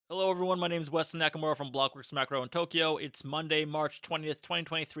Hello, everyone. My name is Weston Nakamura from Blockworks Macro in Tokyo. It's Monday, March 20th,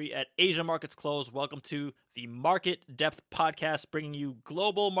 2023 at Asia Markets Close. Welcome to the Market Depth Podcast, bringing you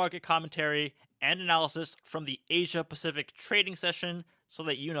global market commentary and analysis from the Asia Pacific trading session so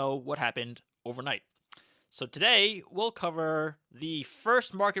that you know what happened overnight. So today, we'll cover the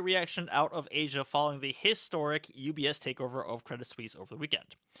first market reaction out of Asia following the historic UBS takeover of Credit Suisse over the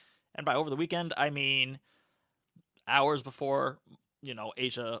weekend. And by over the weekend, I mean hours before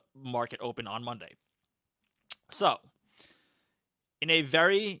Asia market open on Monday. So, in a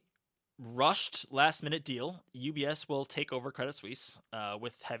very rushed last minute deal, UBS will take over Credit Suisse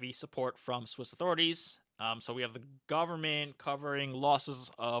with heavy support from Swiss authorities. So we have the government covering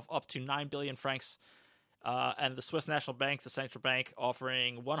losses of up to 9 billion francs, and the Swiss National Bank, the central bank,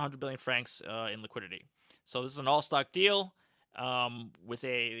 offering 100 billion francs in liquidity. So this is an all-stock deal with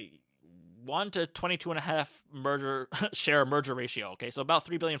a 1 to 22.5 share merger ratio. Okay, so about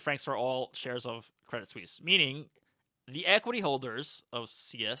 3 billion francs for all shares of Credit Suisse, meaning the equity holders of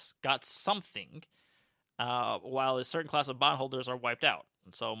CS got something, while a certain class of bondholders are wiped out.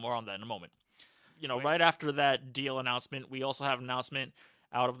 And so more on that in a moment. Right after that deal announcement, we also have an announcement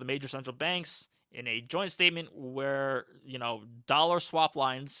out of the major central banks in a joint statement where dollar swap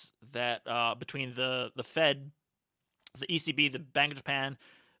lines that between the Fed, the ECB, the Bank of Japan,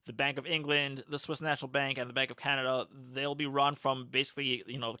 the Bank of England, the Swiss National Bank, and the Bank of Canada, they'll be run from basically,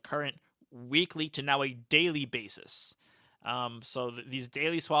 the current weekly to now a daily basis. So these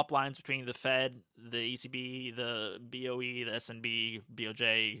daily swap lines between the Fed, the ECB, the BOE, the SNB,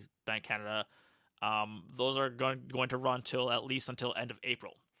 BOJ, Bank of Canada, those are going to run at least until end of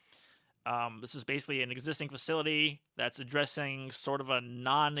April. This is basically an existing facility that's addressing sort of a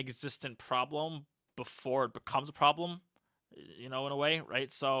non-existent problem before it becomes a problem. In a way,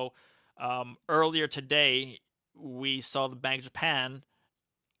 right? So earlier today, we saw the Bank of Japan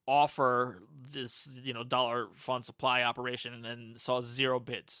offer this, dollar fund supply operation and saw 0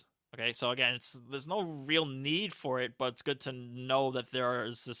 bids. Okay, so again, there's no real need for it, but it's good to know that there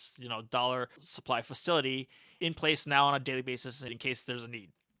is this, dollar supply facility in place now on a daily basis in case there's a need.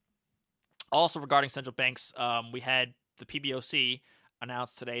 Also, regarding central banks, we had the PBOC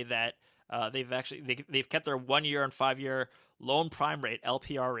announce today that they've kept their 1 year and 5 year loan prime rate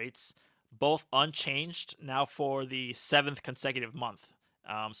 (LPR) rates both unchanged now for the 7th consecutive month.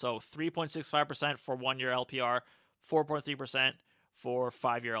 So 3.65% for 1 year LPR, 4.3% for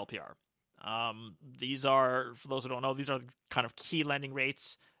 5 year LPR. These are, for those who don't know, these are kind of key lending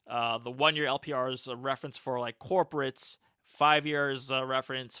rates. The 1 year LPR is a reference for like corporates. 5 years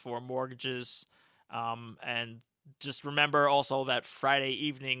reference for mortgages, and just remember also that Friday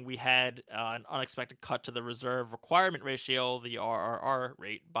evening we had an unexpected cut to the reserve requirement ratio, the RRR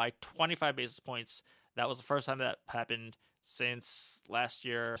rate, by 25 basis points. That was the first time that happened since last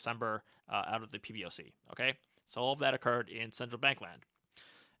year, December, out of the PBOC. Okay, so all of that occurred in central bank land.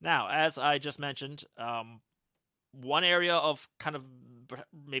 Now, as I just mentioned, one area of kind of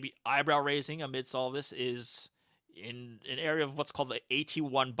maybe eyebrow raising amidst all this is in an area of what's called the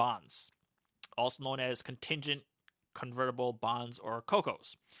AT1 bonds, also known as contingent convertible bonds or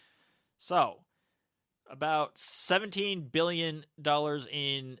COCOs. So, about $17 billion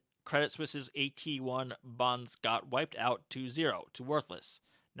in Credit Suisse's AT1 bonds got wiped out to zero, to worthless.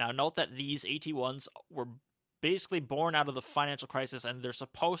 Now, note that these AT1s were basically born out of the financial crisis, and they're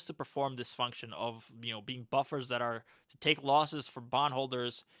supposed to perform this function of, being buffers that are to take losses for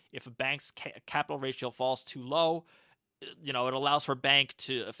bondholders if a bank's capital ratio falls too low. It allows for a bank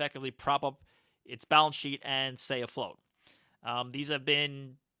to effectively prop up its balance sheet and stay afloat. These have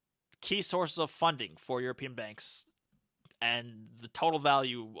been key sources of funding for European banks, and the total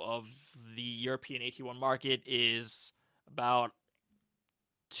value of the European AT1 market is about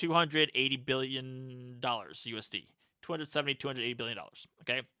 $280 billion USD, $280 billion.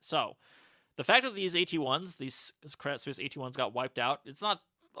 Okay, so the fact that these AT1s, these Credit Suisse AT1s got wiped out, it's not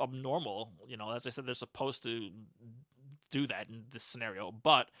abnormal. As I said, they're supposed to do that in this scenario.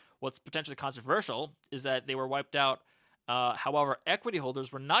 But what's potentially controversial is that they were wiped out. However, equity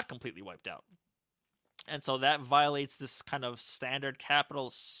holders were not completely wiped out. And so that violates this kind of standard capital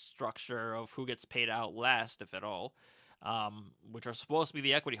structure of who gets paid out last, if at all, which are supposed to be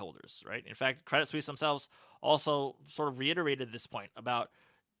the equity holders, right? In fact, Credit Suisse themselves also sort of reiterated this point about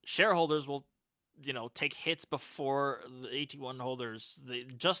shareholders will, take hits before the AT1 holders.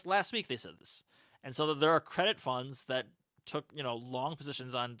 Just last week they said this. And so there are credit funds that took, long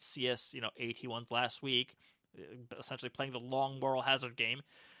positions on CS, AT1s last week, essentially playing the long moral hazard game.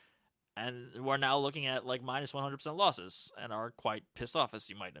 And we're now looking at like minus 100% losses and are quite pissed off, as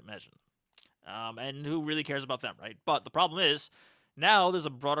you might imagine. And who really cares about them, right? But the problem is, Now there's a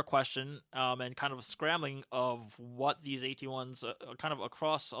broader question and kind of a scrambling of what these AT1s kind of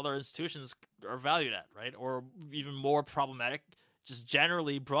across other institutions are valued at, right? Or even more problematic, just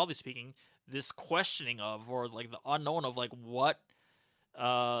generally, broadly speaking, this questioning of or like the unknown of like what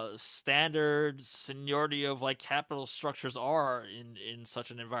standard seniority of like capital structures are in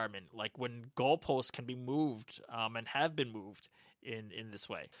such an environment, like when goalposts can be moved and have been moved in this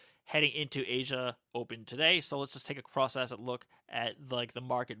way heading into Asia Open today. So let's just take a cross asset look at like the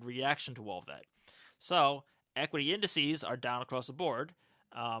market reaction to all of that. So equity indices are down across the board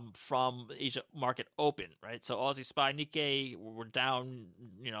from Asia market open, right? So Aussie SPY Nikkei were down,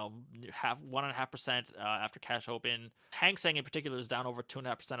 half 1.5% after cash open. Hang Seng in particular is down over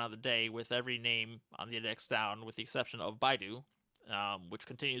 2.5% on the day, with every name on the index down, with the exception of Baidu, which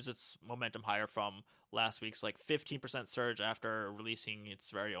continues its momentum higher from last week's like 15% surge after releasing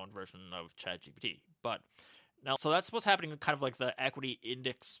its very own version of ChatGPT. But now, so that's what's happening in kind of like the equity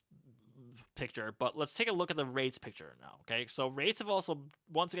index picture, but let's take a look at the rates picture now. Okay, so rates have also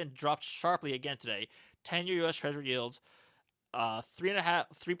once again dropped sharply again today. 10-year U.S. Treasury yields,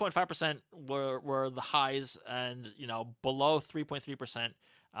 3.5% were the highs, and below 3.3%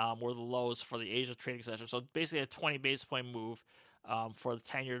 were the lows for the Asia trading session. So basically a 20 basis point move for the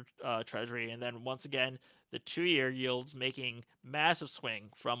 10-year Treasury, and then once again the 2-year yields making massive swing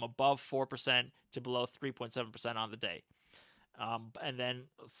from above 4% to below 3.7% on the day. And then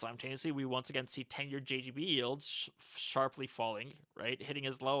simultaneously, we once again see 10-year JGB yields sharply falling, right? Hitting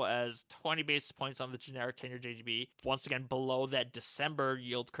as low as 20 basis points on the generic 10-year JGB. Once again, below that December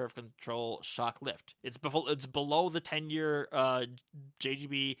yield curve control shock lift. It's below the 10-year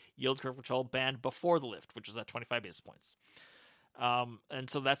JGB yield curve control band before the lift, which was at 25 basis points. And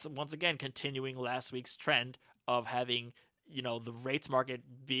so that's once again continuing last week's trend of having the rates market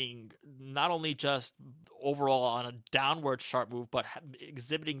being not only just overall on a downward sharp move, but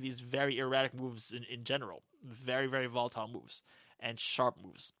exhibiting these very erratic moves in general, very, very volatile moves and sharp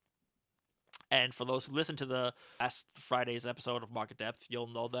moves. And for those who listened to the last Friday's episode of Market Depth, you'll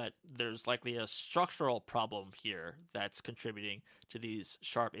know that there's likely a structural problem here that's contributing to these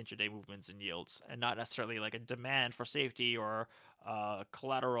sharp intraday movements in yields, and not necessarily like a demand for safety or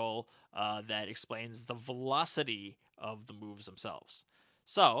collateral that explains the velocity of the moves themselves.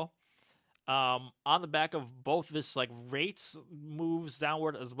 So, on the back of both this like rates moves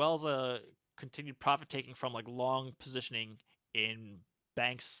downward as well as a continued profit taking from like long positioning in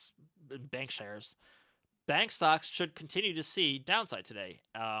bank shares, bank stocks should continue to see downside today,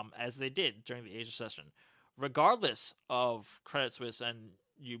 as they did during the Asia session, regardless of Credit Suisse and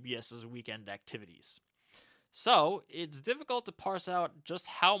UBS's weekend activities. So it's difficult to parse out just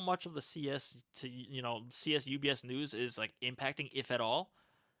how much of the CS UBS news is like impacting, if at all,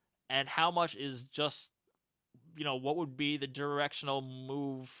 and how much is just what would be the directional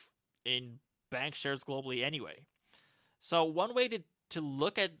move in bank shares globally anyway. So one way to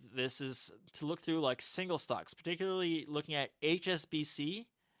look at this is to look through like single stocks, particularly looking at HSBC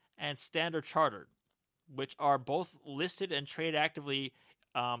and Standard Chartered, which are both listed and trade actively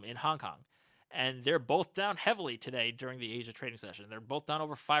in Hong Kong. And they're both down heavily today during the Asia trading session. They're both down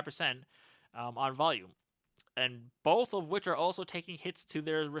over 5% on volume, and both of which are also taking hits to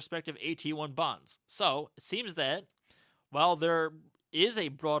their respective AT1 bonds. So it seems that while there is a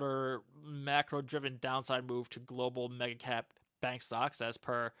broader macro-driven downside move to global mega-cap bank stocks, as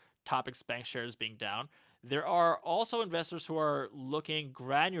per Topic's bank shares being down, there are also investors who are looking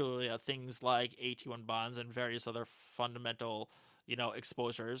granularly at things like AT1 bonds and various other fundamental,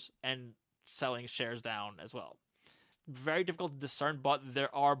 exposures, and selling shares down as well. Very difficult to discern, but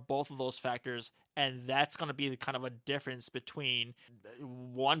there are both of those factors, and that's going to be kind of a difference between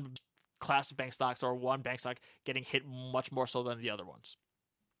one class of bank stocks or one bank stock getting hit much more so than the other ones.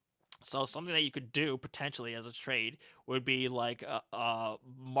 So something that you could do potentially as a trade would be like a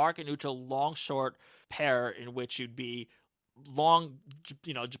market neutral long short pair, in which you'd be long,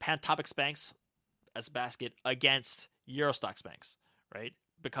 Japan Topix banks as a basket against Eurostox banks, right?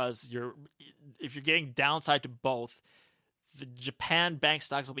 Because if you're getting downside to both, the Japan bank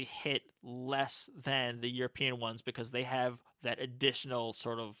stocks will be hit less than the European ones because they have that additional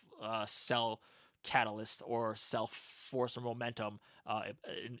sort of sell catalyst or sell force or momentum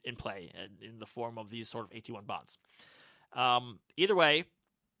in play in the form of these sort of AT1 bonds. Either way,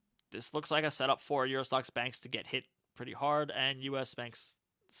 this looks like a setup for Eurostox banks to get hit pretty hard, and US banks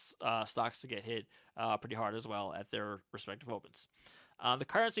stocks to get hit pretty hard as well at their respective opens. On the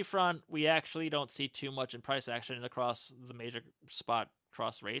currency front, we actually don't see too much in price action across the major spot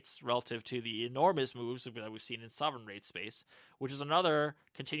cross rates relative to the enormous moves that we've seen in sovereign rate space, which is another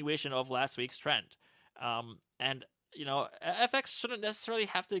continuation of last week's trend. And FX shouldn't necessarily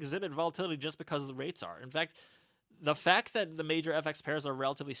have to exhibit volatility just because the rates are. In fact, the fact that the major FX pairs are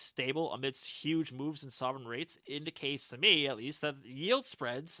relatively stable amidst huge moves in sovereign rates indicates to me, at least, that yield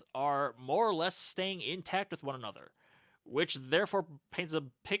spreads are more or less staying intact with one another, which therefore paints a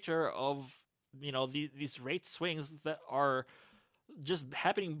picture of these rate swings that are just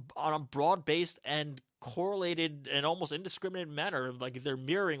happening on a broad-based and correlated and almost indiscriminate manner, like they're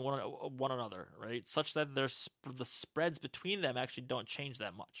mirroring one another, right? Such that the spreads between them actually don't change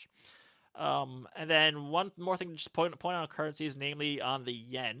that much. And then one more thing to just point out on currencies, namely on the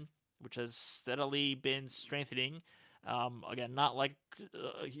yen, which has steadily been strengthening. Again, not like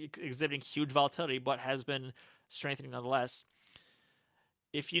exhibiting huge volatility, but has been strengthening nonetheless.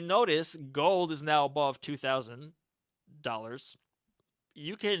 If you notice, gold is now above $2,000.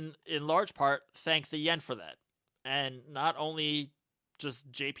 You can, in large part, thank the yen for that. And not only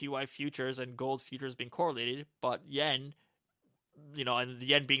just JPY futures and gold futures being correlated, but yen, and the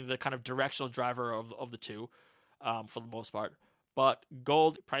yen being the kind of directional driver of the two, for the most part. But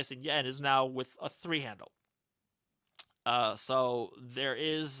gold pricing yen is now with a 3 handle. So there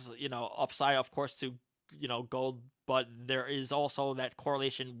is, upside, of course, to, gold, but there is also that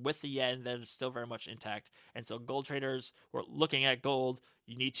correlation with the yen that is still very much intact. And so gold traders who are looking at gold,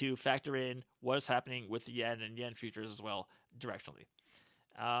 you need to factor in what is happening with the yen and yen futures as well, directionally.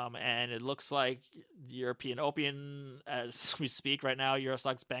 And it looks like the European opium, as we speak right now,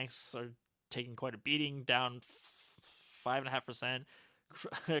 Eurostoxx banks are taking quite a beating, down 5.5%.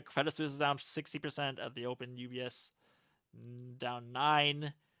 Credit Suisse is down 60% at the open. UBS down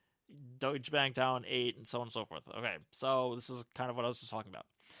 9%. Deutsche Bank down 8%, and so on and so forth. Okay, so this is kind of what I was just talking about.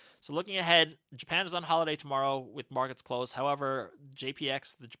 So looking ahead, Japan is on holiday tomorrow with markets closed. However,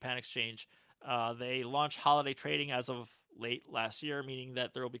 JPX, the Japan exchange, they launched holiday trading as of late last year, meaning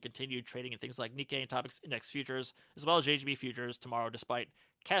that there will be continued trading in things like Nikkei and Topix Index futures, as well as JGB futures tomorrow, despite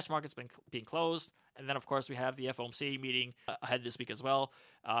cash markets being closed. And then, of course, we have the FOMC meeting ahead this week as well.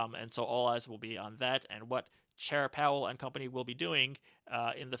 And so all eyes will be on that and what Chair Powell and company will be doing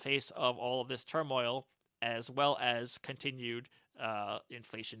in the face of all of this turmoil, as well as continued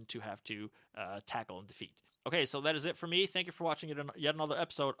inflation to have to tackle and defeat. Okay, so that is it for me. Thank you for watching yet another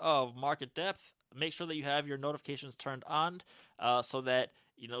episode of Market Depth. Make sure that you have your notifications turned on so that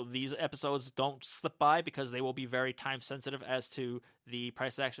these episodes don't slip by, because they will be very time sensitive as to the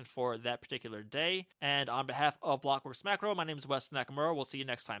price action for that particular day. And on behalf of Blockworks Macro, my name is Wes Nakamura. We'll see you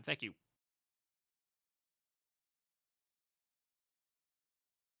next time. Thank you.